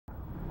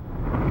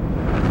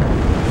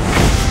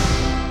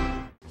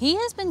He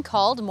has been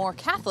called more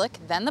Catholic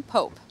than the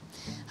Pope.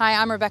 Hi,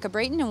 I'm Rebecca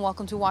Brayton and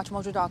welcome to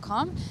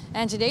WatchMojo.com.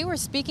 And today we're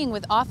speaking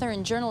with author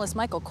and journalist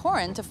Michael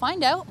Coren to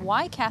find out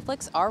why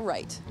Catholics are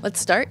right.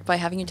 Let's start by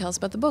having you tell us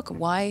about the book,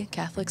 Why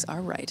Catholics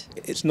Are Right.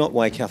 It's not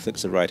why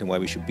Catholics are right and why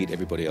we should beat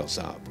everybody else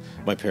up.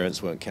 My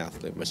parents weren't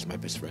Catholic, most of my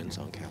best friends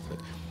aren't Catholic.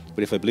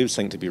 But if I believe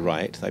something to be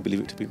right, I believe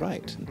it to be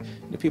right.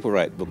 And people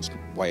write books,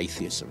 why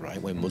atheists are right,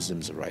 why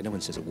Muslims are right. No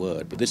one says a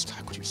word, but this,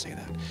 how could you say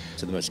that?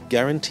 So the most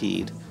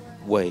guaranteed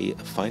way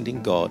of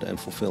finding God and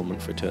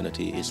fulfillment for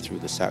eternity is through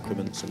the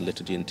sacraments and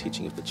liturgy and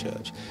teaching of the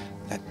Church.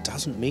 That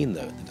doesn't mean,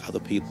 though, that other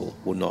people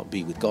will not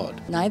be with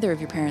God. Neither of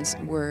your parents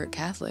were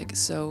Catholic,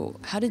 so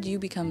how did you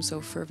become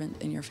so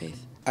fervent in your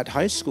faith? At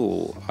high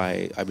school,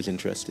 I was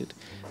interested,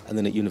 and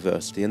then at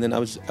university, and then I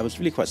was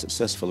really quite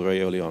successful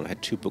very early on. I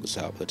had 2 books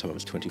out by the time I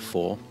was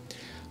 24.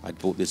 I'd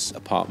bought this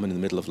apartment in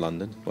the middle of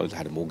London. Well, I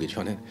had a mortgage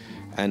on it,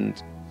 and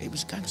it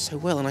was going so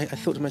well, and I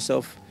thought to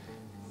myself,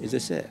 is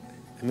this it?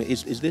 I mean,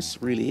 is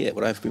this really it,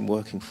 what I've been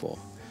working for?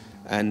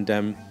 And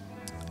I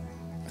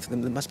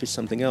thought there must be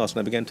something else, and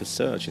I began to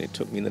search, and it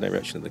took me in the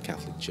direction of the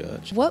Catholic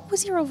Church. What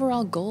was your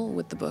overall goal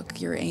with the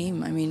book, your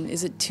aim? I mean,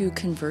 is it to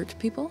convert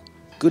people?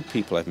 Good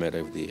people I've met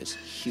over the years,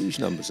 huge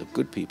numbers of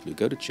good people who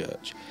go to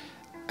church,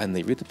 and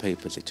they read the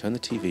papers, they turn the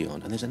TV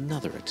on, and there's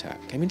another attack.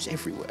 I mean, it's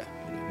everywhere,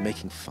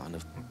 making fun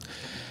of.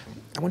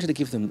 I wanted to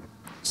give them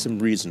some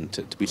reason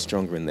to be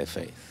stronger in their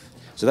faith.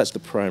 So that's the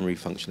primary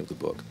function of the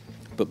book.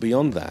 But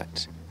beyond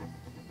that,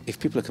 if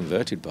people are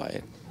converted by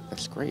it,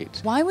 that's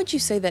great. Why would you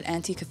say that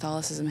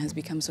anti-Catholicism has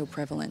become so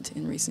prevalent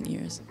in recent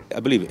years? I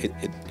believe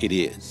it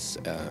is.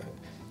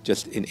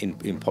 Just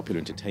in popular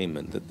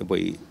entertainment, the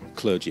way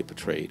clergy are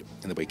portrayed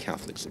and the way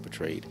Catholics are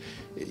portrayed,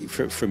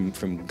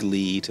 from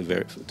Glee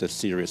to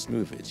serious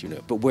movies, you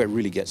know. But where it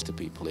really gets to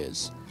people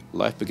is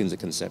life begins at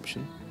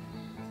conception,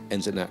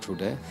 ends at natural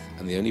death,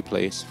 and the only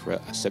place for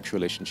a sexual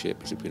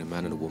relationship is between a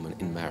man and a woman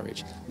in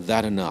marriage.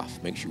 That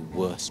enough makes you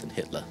worse than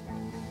Hitler.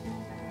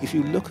 If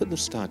you look at the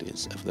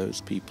studies of those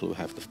people who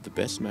have the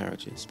best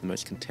marriages, the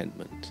most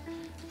contentment,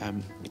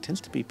 it tends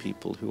to be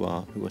people who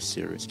are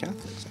serious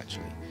Catholics,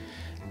 actually.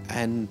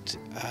 And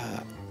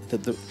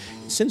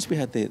since we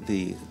had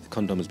the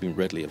condom has been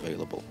readily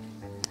available,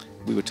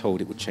 we were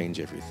told it would change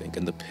everything,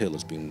 and the pill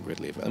has been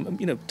readily available.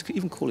 You know, to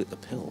even call it the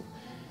pill,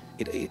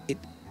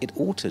 it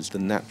alters the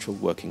natural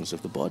workings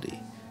of the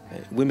body.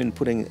 Women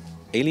putting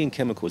alien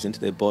chemicals into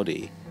their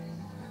body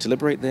to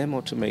liberate them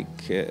or to make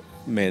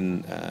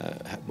men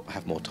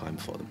have more time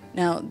for them.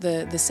 Now,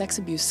 the sex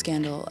abuse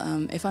scandal,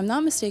 if I'm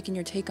not mistaken,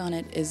 your take on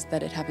it is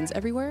that it happens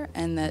everywhere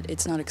and that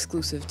it's not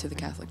exclusive to the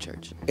Catholic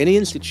Church. Any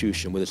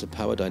institution where there's a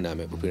power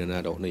dynamic between an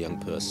adult and a young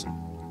person,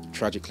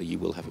 tragically you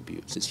will have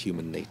abuse. It's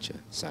human nature,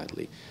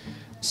 sadly.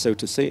 So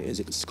to say it is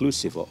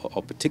exclusive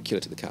or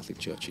particular to the Catholic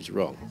Church is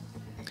wrong.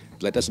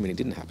 But that doesn't mean it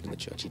didn't happen in the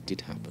Church. It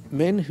did happen.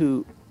 Men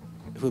who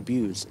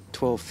abuse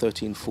 12,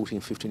 13,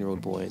 14,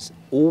 15-year-old boys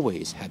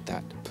always had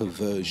that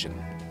perversion.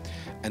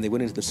 And they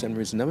went into the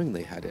seminaries knowing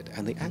they had it,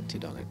 and they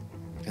acted on it.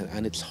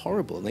 And it's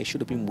horrible, and they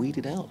should have been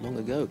weeded out long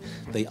ago.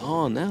 They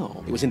are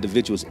now. It was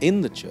individuals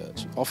in the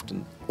Church,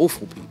 often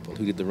awful people,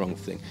 who did the wrong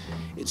thing.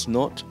 It's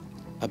not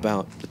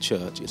about the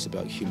Church, it's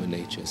about human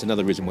nature. It's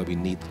another reason why we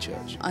need the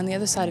Church. On the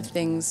other side of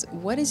things,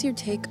 what is your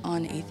take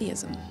on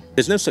atheism?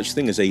 There's no such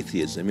thing as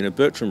atheism. You know,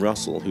 Bertrand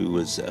Russell, who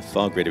was a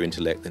far greater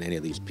intellect than any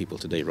of these people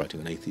today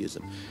writing on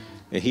atheism,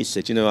 he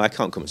said, you know, I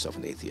can't call myself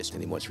an atheist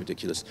anymore, it's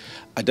ridiculous.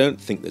 I don't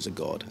think there's a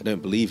God, I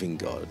don't believe in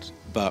God,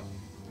 but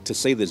to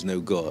say there's no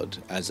God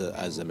as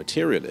a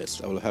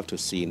materialist, I will have to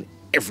have seen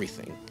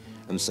everything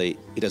and say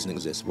it doesn't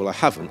exist. Well, I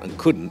haven't and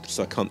couldn't,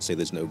 so I can't say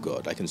there's no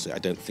God. I can say I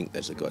don't think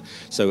there's a God.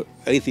 So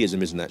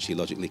atheism isn't actually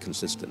logically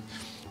consistent.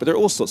 But there are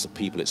all sorts of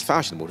people, it's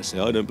fashionable to say,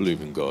 I don't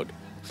believe in God.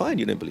 Fine,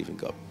 you don't believe in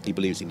God. He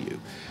believes in you.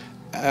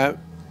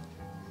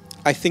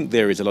 I think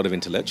there is a lot of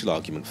intellectual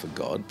argument for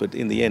God, but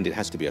in the end it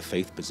has to be a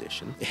faith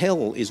position.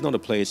 Hell is not a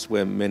place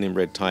where men in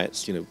red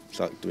tights, you know,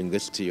 start doing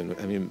this to you.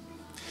 I mean,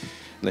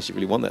 unless you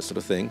really want that sort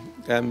of thing.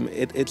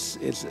 It's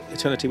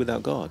eternity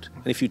without God.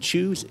 And if you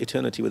choose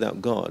eternity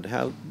without God,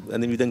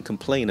 and then you then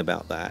complain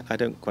about that, I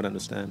don't quite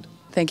understand.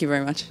 Thank you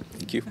very much.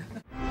 Thank you.